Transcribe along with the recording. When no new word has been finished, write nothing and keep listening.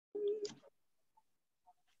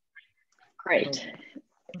Great.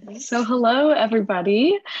 Mhm. So hello,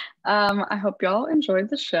 everybody. I hope y'all enjoyed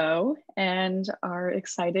the show and are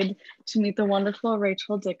excited to meet the wonderful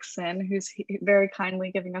Rachel Dixon, who's very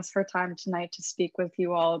kindly giving us her time tonight to speak with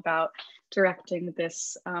you all about directing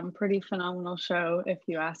this pretty phenomenal show, if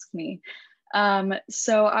you ask me.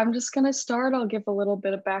 So I'm just going to start. I'll give a little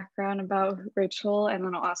bit of background about Rachel, and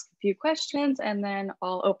then I'll ask a few questions, and then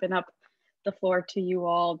I'll open up the floor to you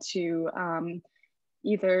all to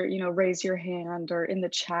either raise your hand or in the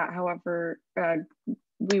chat, however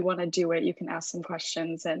we want to do it. You can ask some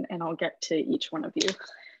questions and I'll get to each one of you.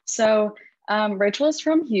 So Rachel is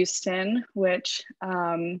from Houston, which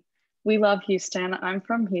we love Houston. I'm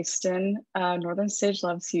from Houston. Northern Stage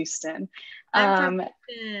loves Houston. I'm from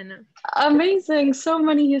Houston. Amazing. So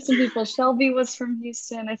many Houston people. Shelby was from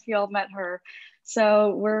Houston, if you all met her.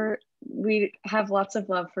 So we have lots of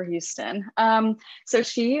love for Houston. So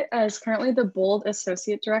she is currently the Bold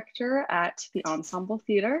Associate Director at the Ensemble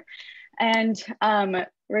Theater. And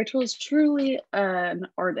Rachel is truly an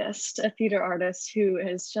artist, a theater artist who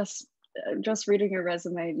is just reading her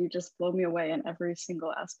resume, you just blow me away in every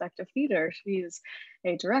single aspect of theater. She's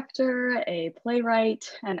a director, a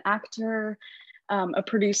playwright, an actor, a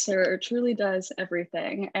producer, truly does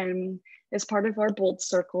everything, and is part of our Bold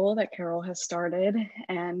Circle that Carol has started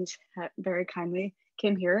and very kindly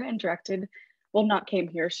came here and directed. Well, not came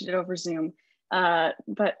here, she did over Zoom,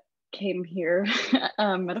 but came here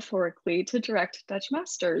metaphorically to direct Dutch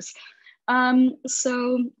Masters.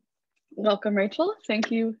 So welcome, Rachel. Thank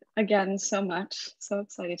you again so much. So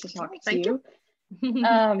excited to talk to you.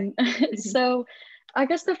 So I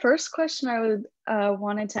guess the first question I would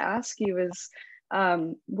wanted to ask you is,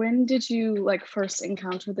 when did you first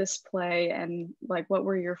encounter this play, and what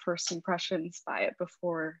were your first impressions by it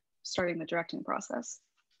before starting the directing process?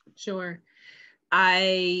 Sure.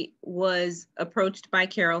 I was approached by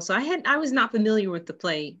Carol. So I was not familiar with the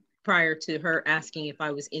play prior to her asking if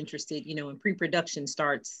I was interested. When pre-production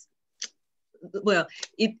starts, well,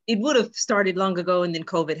 it would have started long ago, and then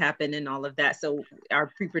COVID happened and all of that. So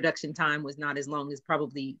our pre-production time was not as long as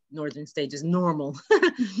probably Northern Stage's normal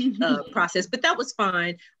process, but that was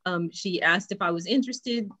fine. She asked if I was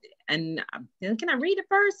interested, and can I read it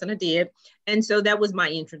first? And I did. And so that was my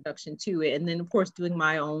introduction to it. And then of course, doing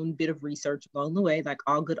my own bit of research along the way, like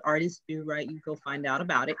all good artists do, right? You go find out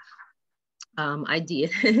about it. I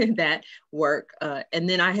did that work. And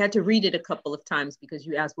then I had to read it a couple of times because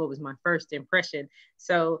you asked what was my first impression.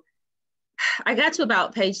 So I got to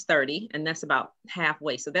about page 30, and that's about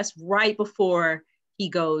halfway. So that's right before he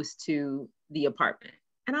goes to the apartment.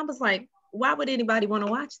 And I was like, why would anybody want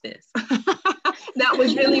to watch this? That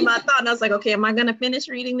was really my thought. And I was like, okay, am I going to finish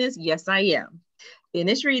reading this? Yes, I am.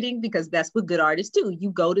 Finish reading, because that's what good artists do.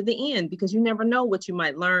 You go to the end because you never know what you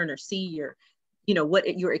might learn or see, or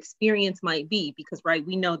what your experience might be, because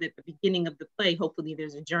we know that at the beginning of the play, hopefully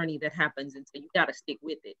there's a journey that happens, and so you got to stick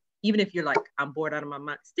with it. Even if you're like, I'm bored out of my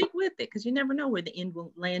mind, stick with it, because you never know where the end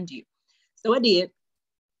will land you. So I did.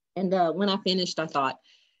 And when I finished, I thought,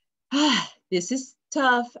 this is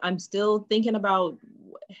tough. I'm still thinking about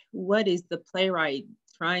what is the playwright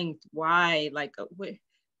trying, why,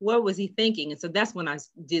 what was he thinking? And so that's when I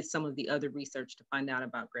did some of the other research to find out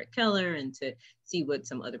about Greg Keller and to see what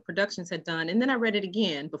some other productions had done. And then I read it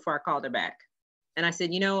again before I called her back. And I said,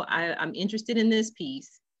 I'm interested in this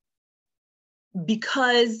piece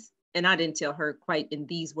because, and I didn't tell her quite in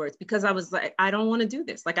these words, because I was like, I don't want to do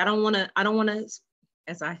this. I don't want to,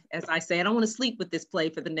 as I say, I don't want to sleep with this play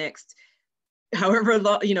for the next however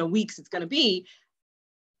long, weeks it's going to be.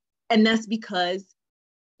 And that's because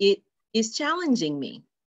it is challenging me.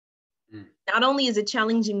 Not only is it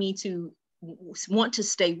challenging me to want to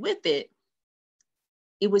stay with it,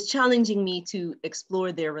 it was challenging me to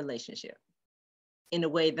explore their relationship in a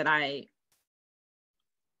way that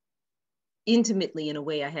intimately in a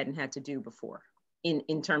way I hadn't had to do before,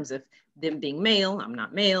 in terms of them being male, I'm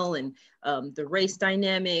not male, and the race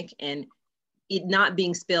dynamic, and it not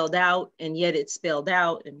being spelled out, and yet it's spelled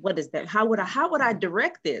out. And what is that? How would I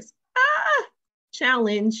direct this?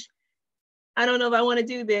 Challenge. I don't know if I want to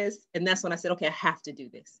do this. And that's when I said, okay, I have to do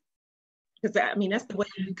this. Because that's the way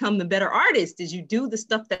you become the better artist, is you do the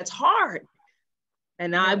stuff that's hard.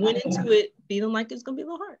 And I went into it feeling like it's going to be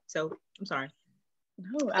a little hard. So I'm sorry.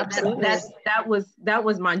 No, absolutely. That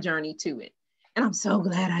was my journey to it. And I'm so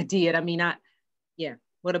glad I did.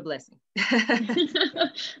 What a blessing.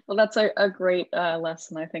 Well, that's a great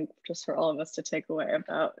lesson, I think, just for all of us to take away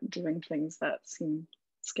about doing things that seem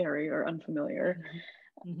scary or unfamiliar.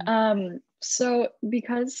 Mm-hmm. So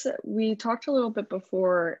because we talked a little bit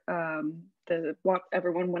before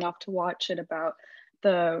everyone went off to watch it about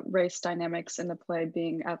the race dynamics in the play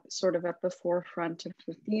being sort of at the forefront of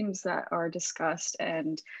the themes that are discussed,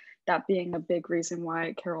 and that being a big reason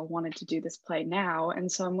why Carol wanted to do this play now.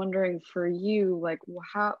 And so I'm wondering for you, like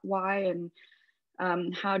why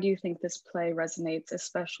and how do you think this play resonates,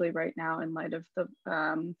 especially right now in light of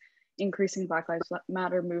the increasing Black Lives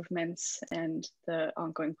Matter movements and the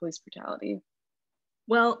ongoing police brutality?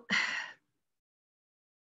 Well,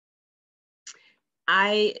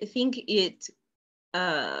 I think it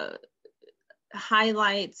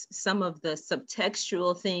highlights some of the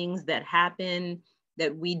subtextual things that happen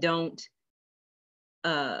that we don't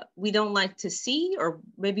like to see, or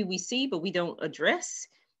maybe we see but we don't address.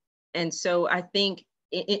 And so I think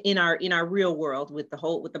in our real world, with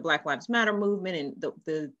the Black Lives Matter movement, and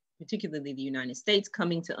the particularly the United States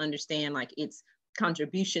coming to understand like its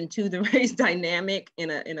contribution to the race dynamic in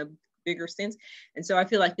a bigger sense. And so I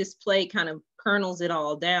feel like this play kind of kernels it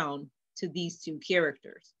all down to these two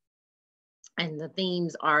characters. And the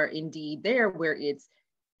themes are indeed there, where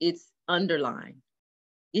it's underlined.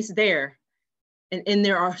 It's there. And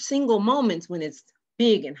there are single moments when it's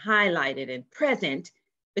big and highlighted and present,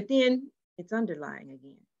 but then it's underlying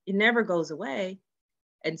again. It never goes away.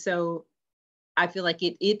 And so I feel like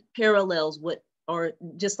it parallels what, or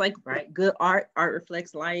just like, right, good art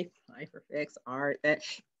reflects life reflects art, that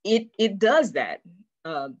it does that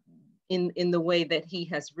in the way that he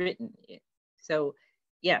has written it. So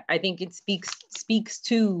yeah, I think it speaks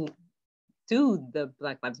to the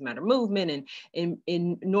Black Lives Matter movement, and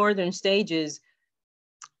in Northern Stages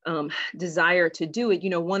desire to do it. You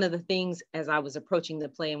know, one of the things as I was approaching the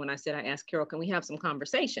play, and when I said, I asked Carol, can we have some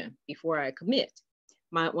conversation before I commit?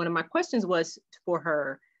 One of my questions was for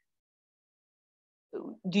her,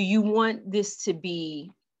 do you want this to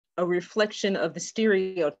be a reflection of the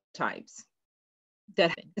stereotypes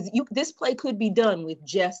that this play could be done with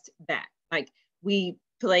just that? Like, we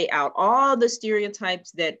play out all the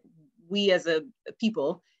stereotypes that we as a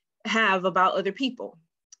people have about other people,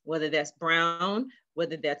 whether that's brown,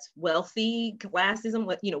 whether that's wealthy, classism,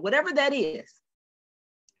 whatever that is,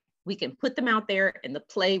 we can put them out there and the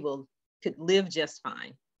play could live just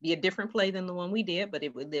fine. Be a different play than the one we did, but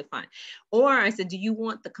it would live fine. Or I said, do you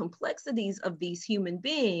want the complexities of these human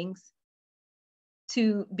beings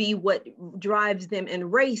to be what drives them?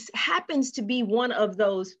 And race happens to be one of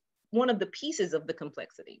the pieces of the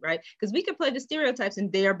complexity, right? Because we could play the stereotypes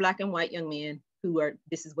and they are Black and white young men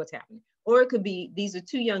this is what's happening. Or it could be, these are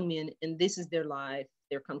two young men and this is their life,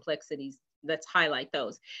 their complexities. Let's highlight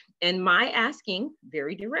those. And my asking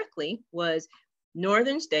very directly was,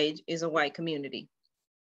 Northern Stage is a white community.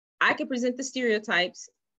 I could present the stereotypes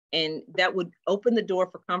and that would open the door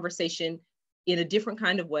for conversation in a different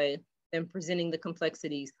kind of way than presenting the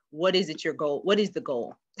complexities. What is it your goal? What is the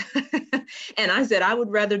goal? And I said, I would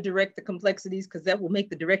rather direct the complexities because that will make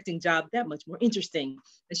the directing job that much more interesting.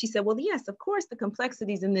 And she said, well, yes, of course, the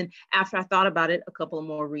complexities. And then after I thought about it, a couple of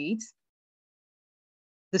more reads,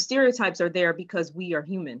 the stereotypes are there because we are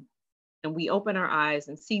human. And we open our eyes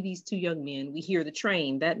and see these two young men. We hear the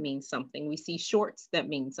train, that means something. We see shorts, that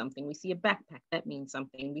means something. We see a backpack, that means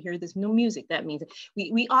something. We hear this new music, that means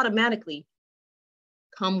we automatically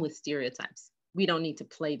come with stereotypes. We don't need to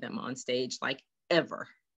play them on stage, like, ever,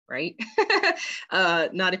 right?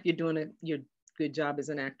 Not if you're doing your good job as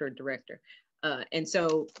an actor or director. And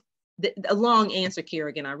so a long answer,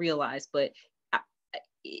 Kerrigan, I realize, but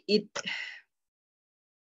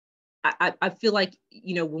I feel like,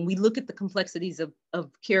 when we look at the complexities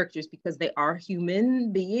of characters, because they are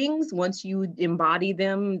human beings, once you embody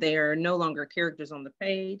them, they're no longer characters on the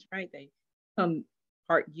page, right? They become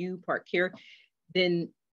part you, part character. Then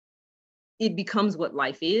it becomes what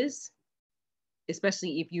life is,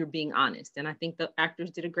 especially if you're being honest. And I think the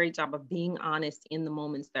actors did a great job of being honest in the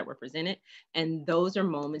moments that were presented. And those are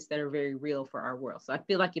moments that are very real for our world. So I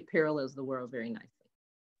feel like it parallels the world very nicely.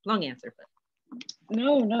 Long answer, but.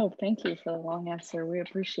 No, thank you for the long answer. We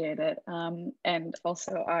appreciate it. And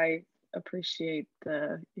also I appreciate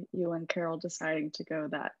you and Carol deciding to go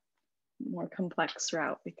that more complex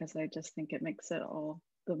route, because I just think it makes it all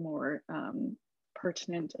the more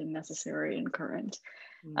pertinent and necessary and current.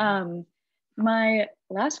 Mm-hmm. My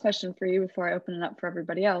last question for you before I open it up for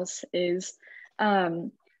everybody else is,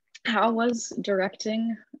 how was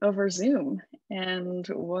directing over Zoom? And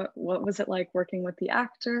what was it like working with the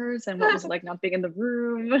actors? And what was it like not being in the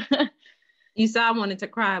room? You saw I wanted to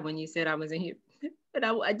cry when you said I was in here. But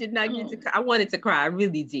I did not get to, I wanted to cry, I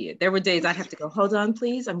really did. There were days I'd have to go, hold on,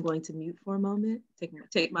 please. I'm going to mute for a moment,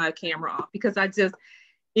 take my camera off, because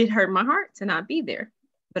it hurt my heart to not be there.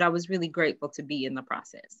 But I was really grateful to be in the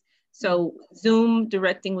process. So Zoom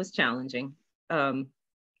directing was challenging.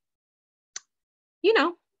 you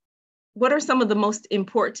know, what are some of the most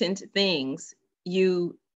important things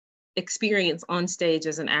you experience on stage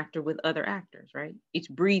as an actor with other actors, right? It's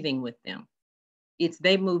breathing with them. It's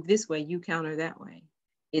they move this way, you counter that way.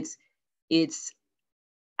 It's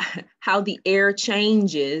how the air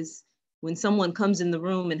changes when someone comes in the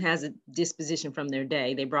room and has a disposition from their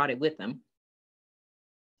day, they brought it with them.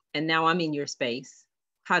 And now I'm in your space.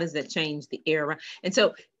 How does that change the air around? And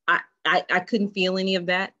so I couldn't feel any of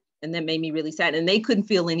that. And that made me really sad. And they couldn't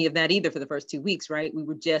feel any of that either for the first 2 weeks, right? We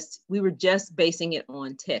were just basing it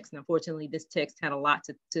on text. Now, fortunately, this text had a lot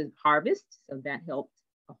to harvest. So that helped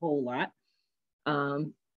a whole lot.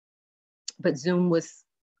 But Zoom was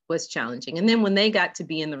challenging. And then when they got to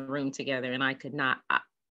be in the room together and I could not,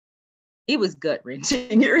 it was gut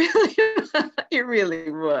wrenching. It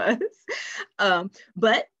really was.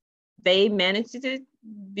 But they managed it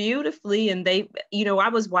beautifully. And they, I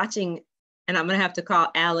was watching, and I'm going to have to call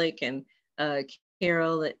Alec and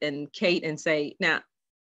Carol and Kate and say, now,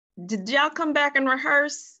 did y'all come back and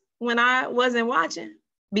rehearse when I wasn't watching?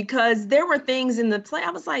 Because there were things in the play, I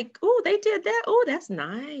was like, oh, they did that. Oh, that's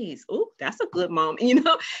nice. Oh, that's a good moment,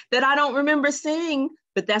 that I don't remember seeing,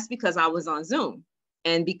 but that's because I was on Zoom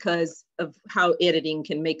and because of how editing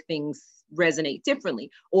can make things resonate differently.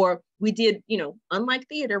 Or we did, unlike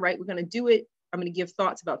theater, right? We're going to do it. I'm going to give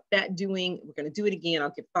thoughts about that doing. We're going to do it again.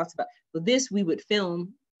 I'll give thoughts about, but this, we would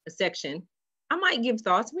film a section. I might give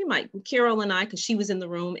thoughts. We might, Carol and I, because she was in the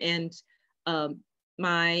room, and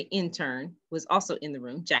my intern was also in the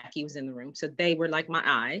room. Jackie was in the room. So they were like my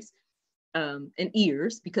eyes and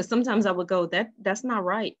ears, because sometimes I would go, that's not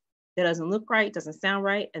right. That doesn't look right. Doesn't sound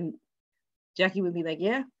right. And Jackie would be like,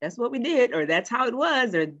 yeah, that's what we did, or that's how it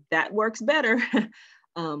was, or that works better.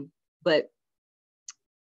 But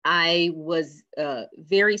I was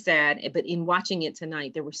very sad, but in watching it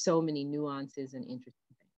tonight, there were so many nuances and interesting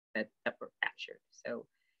things that were captured. So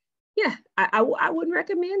yeah, I wouldn't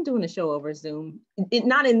recommend doing a show over Zoom,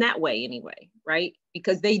 not in that way anyway, right?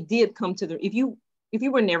 Because they did come to if you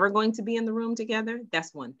were never going to be in the room together,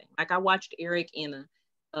 that's one thing. Like I watched Eric in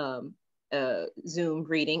a Zoom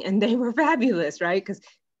greeting, and they were fabulous, right? Because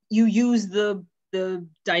you use the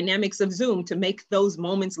dynamics of Zoom to make those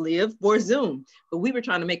moments live for Zoom. But we were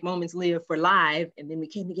trying to make moments live for live, and then we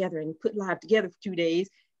came together and put live together for 2 days.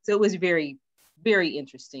 So it was very, very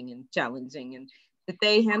interesting and challenging, and that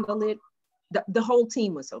they handled it. The whole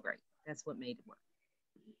team was so great. That's what made it work.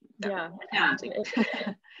 So, yeah. Challenging.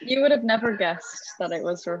 You would have never guessed that it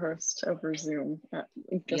was rehearsed over Zoom.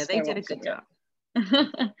 Yeah, they did a good job.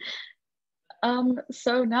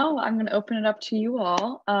 So now I'm going to open it up to you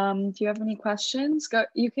all. Do you have any questions? Go.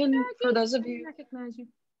 You can. Jackie, for those of you. Recognize you.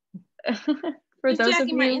 For those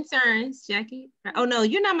Jackie, of my you. interns, Jackie. Oh no,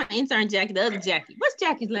 you're not my intern, Jackie. The other Jackie. What's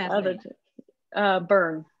Jackie's last name?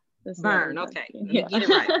 Burn. Burn. Okay. Let me get it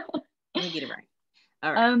right. Let me get it right.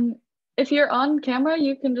 All right. If you're on camera,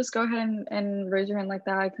 you can just go ahead and raise your hand like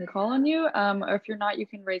that. I can call on you. Or if you're not, you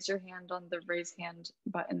can raise your hand on the raise hand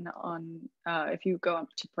button on, if you go up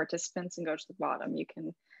to participants and go to the bottom, you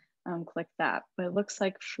can click that. But it looks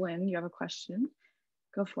like Flynn, you have a question.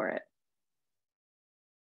 Go for it.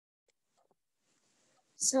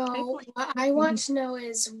 So what I want to know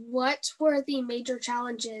is, what were the major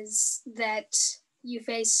challenges that you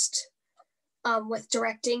faced with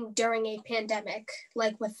directing during a pandemic,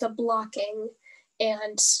 like with the blocking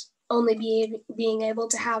and only being able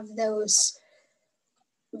to have those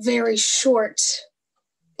very short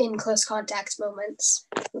in close contact moments?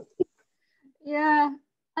 Yeah,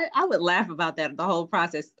 I would laugh about that the whole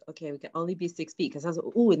process. Okay, we can only be 6 feet, because I was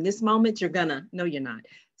like, ooh, in this moment no, you're not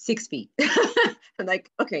 6 feet. I'm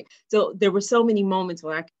like, okay. So there were so many moments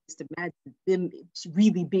where I could just imagine them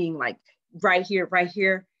really being like right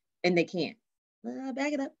here, and they can't.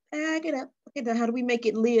 Back it up. Okay, then how do we make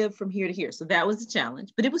it live from here to here? So that was a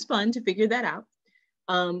challenge, but it was fun to figure that out.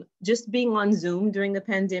 Just being on Zoom during the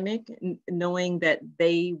pandemic, knowing that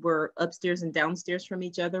they were upstairs and downstairs from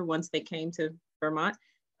each other once they came to Vermont.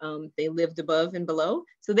 They lived above and below,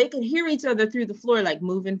 so they could hear each other through the floor, like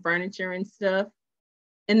moving furniture and stuff.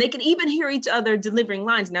 And they could even hear each other delivering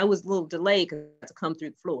lines. Now it was a little delayed because it had to come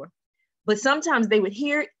through the floor. But sometimes they would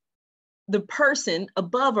hear the person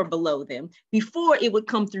above or below them before it would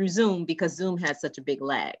come through Zoom, because Zoom has such a big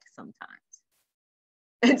lag sometimes.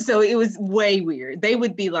 And so it was way weird. They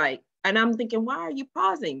would be like, and I'm thinking, why are you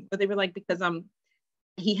pausing? But they were like, because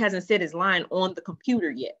he hasn't said his line on the computer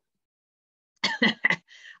yet.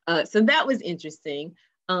 So that was interesting.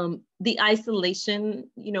 The isolation,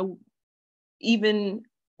 even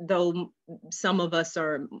though some of us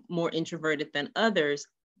are more introverted than others,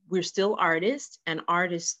 we're still artists, and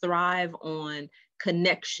artists thrive on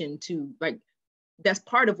connection to, like, that's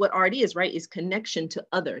part of what art is, right? Is connection to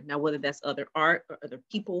other. Now, whether that's other art or other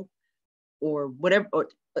people or whatever, or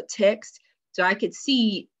a text. So I could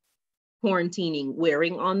see quarantining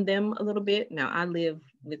wearing on them a little bit. Now I live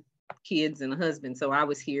with kids and a husband, so I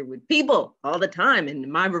was here with people all the time, and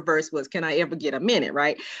my reverse was, can I ever get a minute,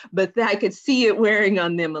 right? But I could see it wearing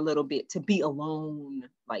on them a little bit to be alone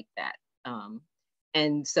like that.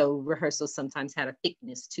 And so rehearsals sometimes had a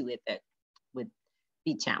thickness to it that would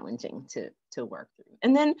be challenging to work through.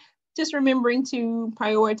 And then just remembering to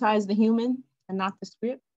prioritize the human and not the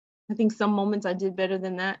script. I think some moments I did better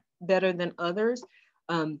than that, better than others.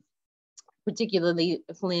 Particularly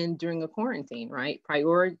Flynn during a quarantine, right?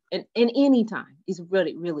 And any time is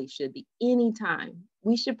really, really should be any time.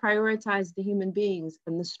 We should prioritize the human beings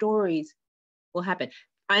and the stories will happen.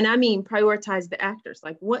 And I mean, prioritize the actors.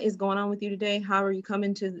 Like, what is going on with you today? How are you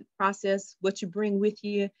coming to the process? What you bring with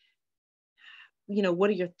you? You know, what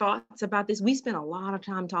are your thoughts about this? We spent a lot of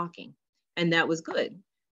time talking, and that was good.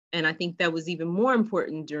 And I think that was even more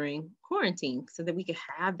important during quarantine, so that we could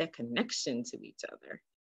have that connection to each other.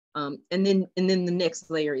 And then the next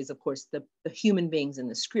layer is, of course, the human beings in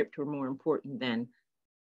the script were more important than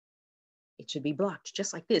it should be blocked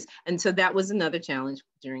just like this. And so that was another challenge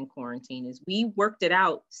during quarantine, is we worked it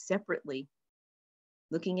out separately,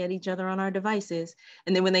 looking at each other on our devices.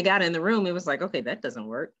 And then when they got in the room, it was like, okay, that doesn't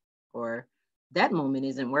work, or that moment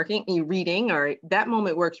isn't working. You're reading, or that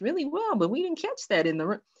moment works really well, but we didn't catch that in the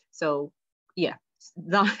room. So yeah,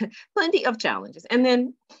 plenty of challenges. And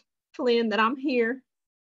then Flynn, that I'm here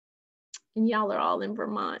and y'all are all in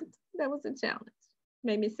Vermont. That was a challenge.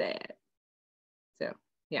 Made me sad. So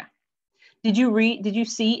yeah. Did you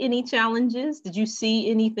see any challenges? Did you see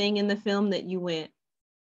anything in the film that you went,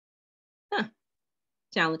 huh,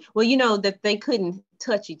 challenge? Well, you know that they couldn't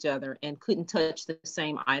touch each other and couldn't touch the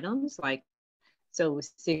same items. Like, so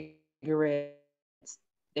with cigarettes,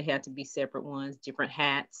 they had to be separate ones, different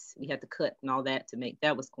hats. We had to cut and all that to make,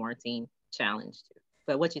 that was quarantine challenge too.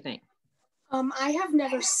 But what you think? I have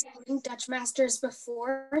never seen Dutch Masters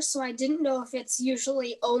before, so I didn't know if it's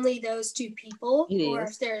usually only those two people or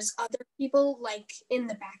if there's other people like in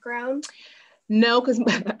the background. No, because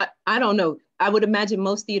I don't know. I would imagine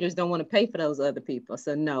most theaters don't want to pay for those other people.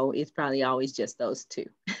 So no, it's probably always just those two.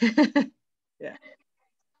 Yeah.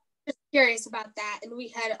 Just curious about that. And we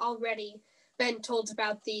had already been told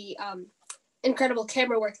about the incredible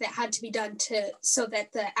camera work that had to be done so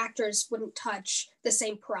that the actors wouldn't touch the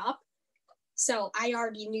same prop. So I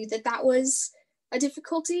already knew that was a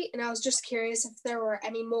difficulty, and I was just curious if there were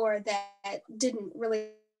any more that didn't really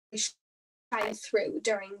shine through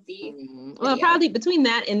during the Well, probably between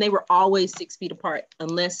that and they were always 6 feet apart,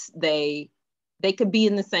 unless they could be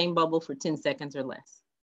in the same bubble for 10 seconds or less.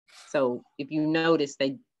 So if you notice,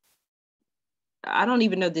 I don't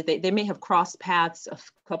even know that they may have crossed paths a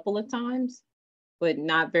couple of times, but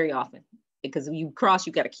not very often, because if you cross,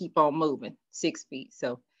 you got to keep on moving 6 feet.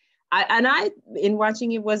 So I in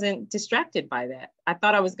watching it, wasn't distracted by that. I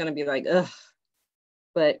thought I was going to be like, ugh,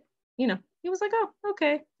 but you know, it was like, oh,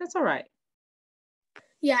 okay, that's all right.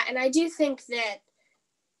 Yeah, and I do think that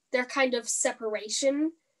their kind of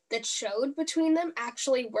separation that showed between them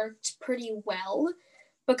actually worked pretty well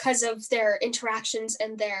because of their interactions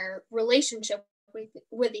and their relationship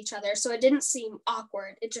with each other. So it didn't seem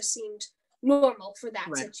awkward. It just seemed normal for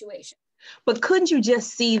that situation. But couldn't you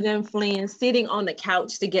just see them, Flynn, sitting on the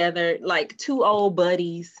couch together, like two old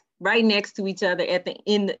buddies right next to each other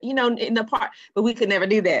in the park? But we could never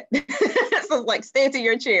do that. So like, stand to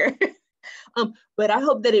your chair. But I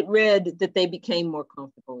hope that it read that they became more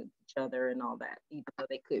comfortable with each other and all that, even though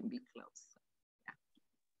they couldn't be close.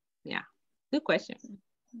 Yeah. Good question.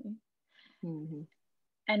 Mm-hmm.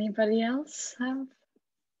 Anybody else have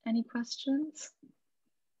any questions?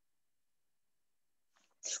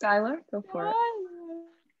 Skylar, go for it.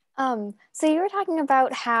 So you were talking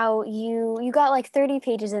about how you got like 30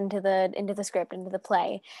 pages into the script, into the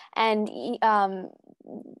play, and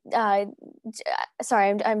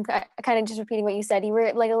sorry, I'm kind of just repeating what you said. You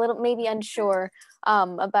were like a little maybe unsure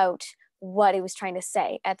about what it was trying to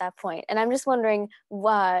say at that point, and I'm just wondering,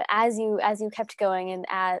 as you kept going and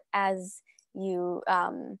as you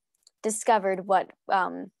discovered what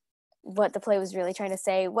the play was really trying to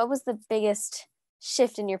say, what was the biggest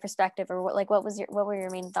shift in your perspective, or what were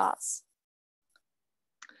your main thoughts?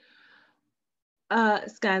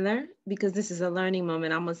 Skylar, because this is a learning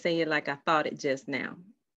moment, I'm gonna say it like I thought it just now.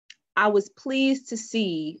 I was pleased to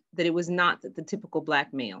see that it was not the typical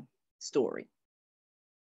Black male story.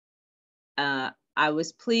 I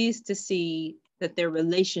was pleased to see that their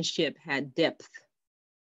relationship had depth,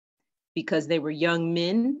 because they were young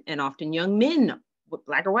men, and often young men,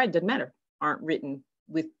 Black or white, doesn't matter, aren't written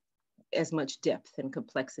with as much depth and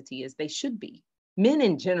complexity as they should be. Men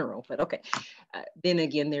in general, but okay. Then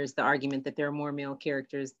again, there's the argument that there are more male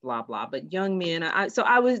characters, blah, blah, but young men,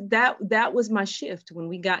 that was my shift when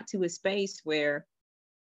we got to a space where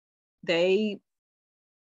they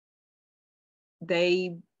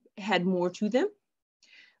had more to them.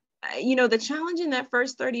 You know, the challenge in that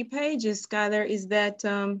first 30 pages, Skylar, is that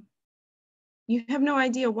you have no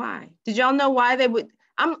idea why. Did y'all know why they would?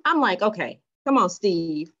 I'm like, okay, come on,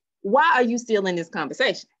 Steve. Why are you still in this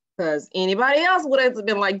conversation? Because anybody else would have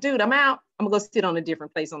been like, dude, I'm out. I'm gonna go sit on a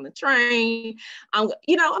different place on the train. I'm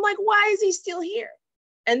like, why is he still here?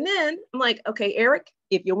 And then I'm like, okay, Eric,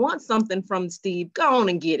 if you want something from Steve, go on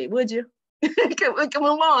and get it, would you? we can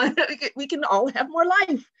move on. We can all have more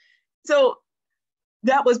life. So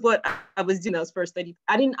that was what I was doing those first 30.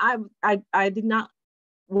 I did not.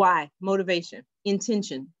 Why? Motivation,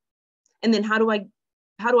 intention. And then how do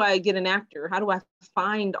I get an actor? How do I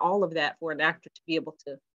find all of that for an actor to be able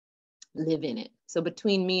to live in it? So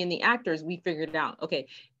between me and the actors, we figured out, okay,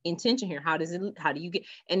 intention here. How do you get,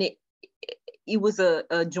 and it was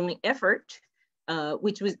a joint effort,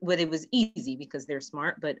 which was, but it was easy because they're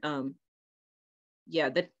smart. But yeah,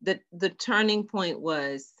 the turning point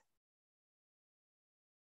was,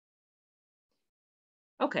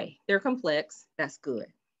 okay, they're complex, that's good.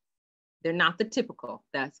 They're not the typical,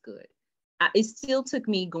 that's good. It still took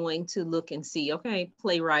me going to look and see, okay,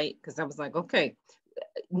 playwright, because I was like, okay,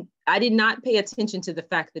 I did not pay attention to the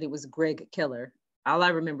fact that it was Greg Keller. All I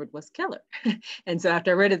remembered was Keller. And so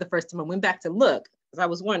after I read it the first time, I went back to look, because I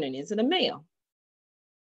was wondering, is it a male?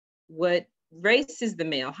 What race is the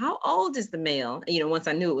male? How old is the male? You know, once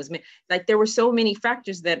I knew it was male, like there were so many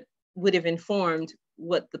factors that would have informed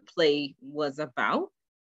what the play was about,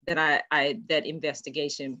 that that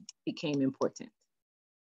investigation became important.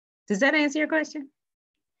 Does that answer your question?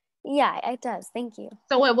 Yeah, it does. Thank you.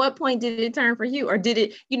 So at what point did it turn for you? Or did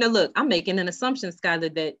it, you know, look, I'm making an assumption,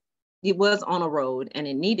 Skylar, that it was on a road and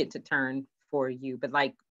it needed to turn for you. But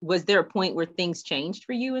like, was there a point where things changed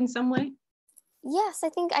for you in some way? Yes,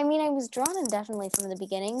 I mean, I was drawn in definitely from the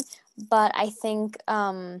beginning, but I think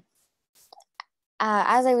as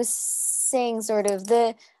I was saying, sort of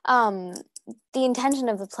the intention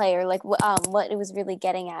of the player, like what it was really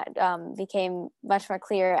getting at, became much more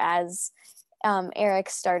clear as Eric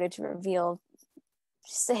started to reveal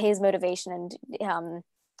his motivation and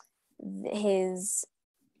his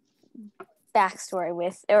backstory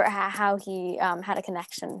with, or how he had a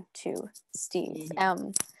connection to Steve.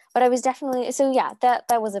 But I was definitely, so yeah,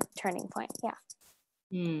 that was a turning point. Yeah.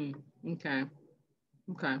 Okay.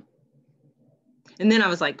 And then I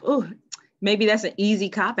was like, oh, maybe that's an easy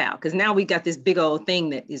cop out, because now we got this big old thing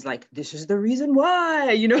that is like, this is the reason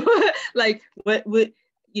why, you know, like what,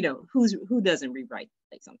 you know, who doesn't rewrite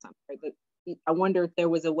like sometimes, right? But I wonder if there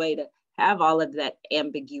was a way to have all of that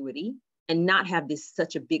ambiguity and not have this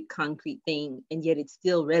such a big concrete thing, and yet it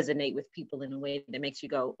still resonate with people in a way that makes you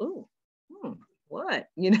go, oh, what,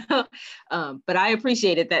 you know? But I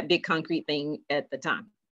appreciated that big concrete thing at the time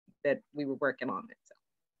that we were working on it. So,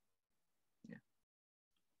 yeah.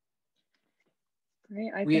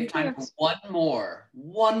 Great. We have time for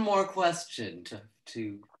one more question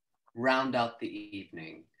to round out the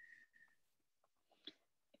evening.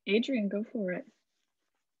 Adrian, go for it.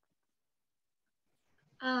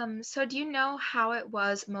 So do you know how it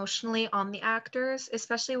was emotionally on the actors,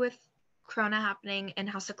 especially with Corona happening and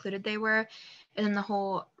how secluded they were, and then the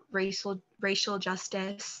whole racial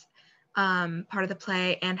justice part of the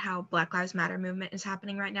play, and how Black Lives Matter movement is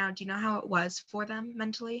happening right now? Do you know how it was for them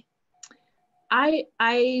mentally? I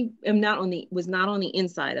was not on the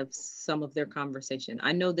inside of some of their conversation.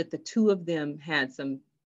 I know that the two of them had some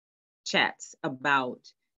chats about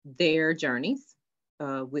their journeys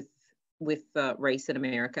with race in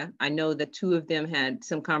America. I know the two of them had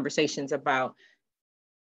some conversations about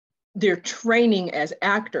their training as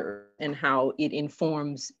actors and how it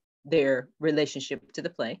informs their relationship to the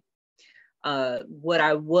play. What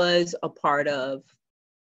I was a part of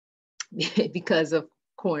because of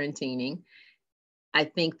quarantining, I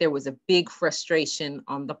think there was a big frustration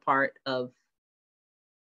on the part of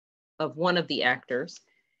one of the actors.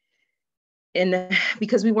 And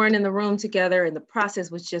because we weren't in the room together and the process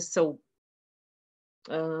was just so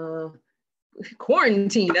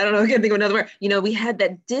quarantined, I don't know, I can't think of another word. You know, we had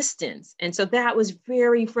that distance. And so that was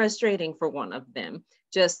very frustrating for one of them.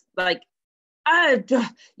 Just like,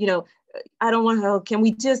 you know, I don't want to, can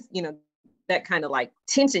we just, you know, that kind of like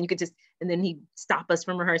tension, you could just, and then he'd stop us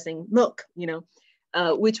from rehearsing, look, you know,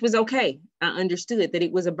 which was okay. I understood that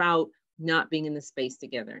it was about not being in the space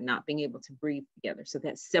together, not being able to breathe together. So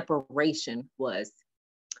that separation was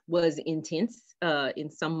was intense in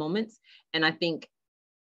some moments. And I think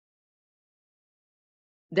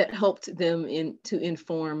that helped them to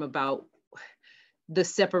inform about the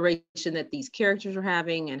separation that these characters are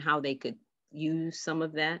having and how they could use some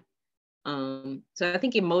of that. So I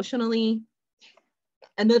think emotionally,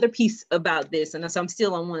 another piece about this, and so I'm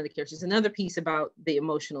still on one of the characters, another piece about the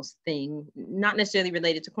emotional thing, not necessarily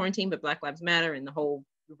related to quarantine, but Black Lives Matter and the whole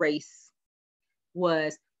race,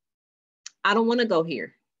 was I don't want to go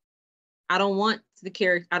here. I don't want the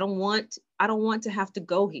character, I don't want to have to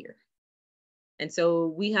go here. And so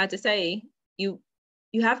we had to say, you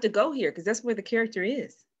have to go here because that's where the character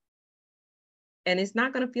is. And it's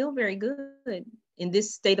not going to feel very good in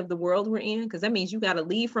this state of the world we're in, because that means you got to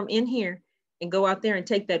leave from in here and go out there and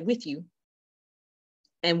take that with you.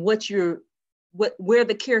 And where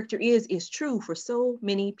the character is true for so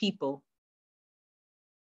many people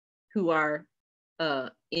who are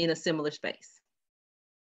in a similar space.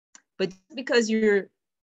 But because you're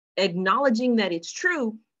acknowledging that it's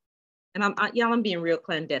true, and I'm being real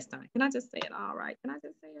clandestine. Can I just say it all right? Can I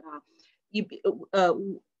just say it all?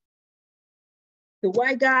 The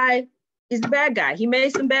white guy is the bad guy. He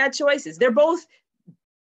made some bad choices. They're both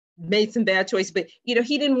made some bad choices, but he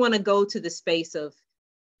didn't want to go to the space of,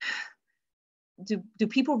 do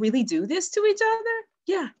people really do this to each other?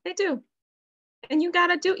 Yeah, they do. And you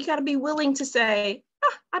gotta be willing to say,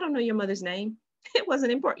 I don't know your mother's name. It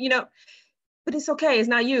wasn't important, but it's okay, it's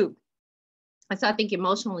not you. And so I think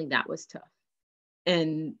emotionally that was tough.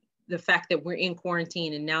 And the fact that we're in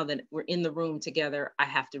quarantine and now that we're in the room together, I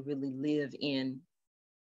have to really live in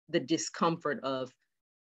the discomfort of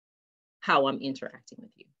how I'm interacting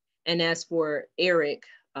with you. And as for Eric,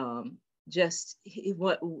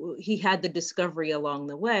 he had the discovery along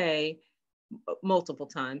the way, multiple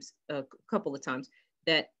times, a couple of times,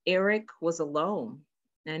 that Eric was alone.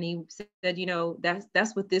 And he said,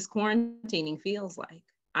 that's what this quarantining feels like.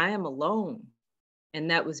 I am alone. And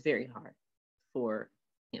that was very hard for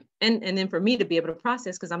him. And then for me to be able to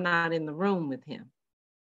process, because I'm not in the room with him.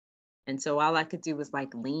 And so all I could do was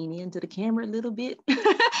like lean into the camera a little bit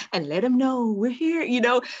and let him know we're here,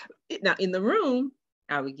 Now in the room,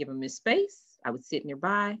 I would give him his space. I would sit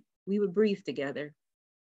nearby. We would breathe together.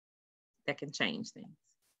 That can change things.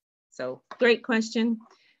 So great question.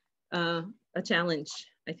 A challenge,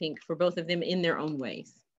 I think, for both of them in their own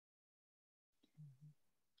ways.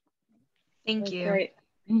 Thank you. Great.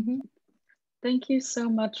 Mm-hmm. Thank you so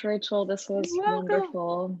much, Rachel. This was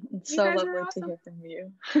wonderful. It's so lovely to hear from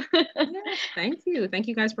you. Yes, thank you. Thank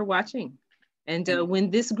you guys for watching. And when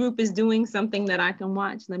this group is doing something that I can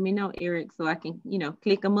watch, let me know, Eric, so I can,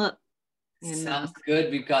 click them up. And, sounds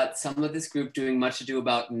good. We've got some of this group doing Much Ado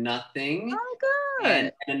About Nothing. Oh, good.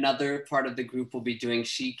 And another part of the group will be doing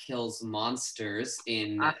She Kills Monsters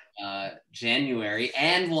in January.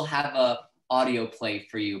 And we'll have a audio play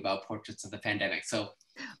for you about Portraits of the Pandemic. So,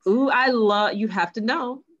 you have to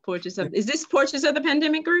know is this Portraits of the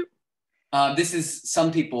Pandemic group? This is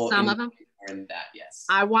some people. Some of them are in that, yes.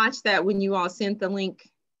 I watched that when you all sent the link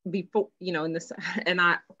before, and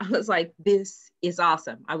I was like, this is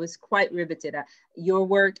awesome. I was quite riveted. Your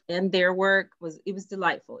work and their work was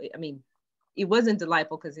delightful. I mean, it wasn't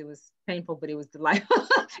delightful because it was painful, but it was delightful.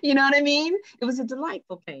 You know what I mean? It was a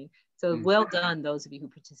delightful pain. So well done, those of you who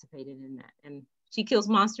participated in that. And She Kills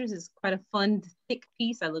Monsters is quite a fun, thick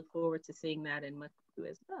piece. I look forward to seeing that in Much Ado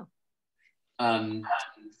as well.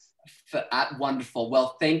 Wonderful.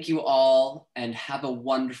 Well, thank you all and have a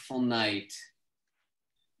wonderful night.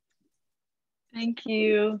 Thank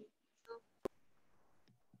you.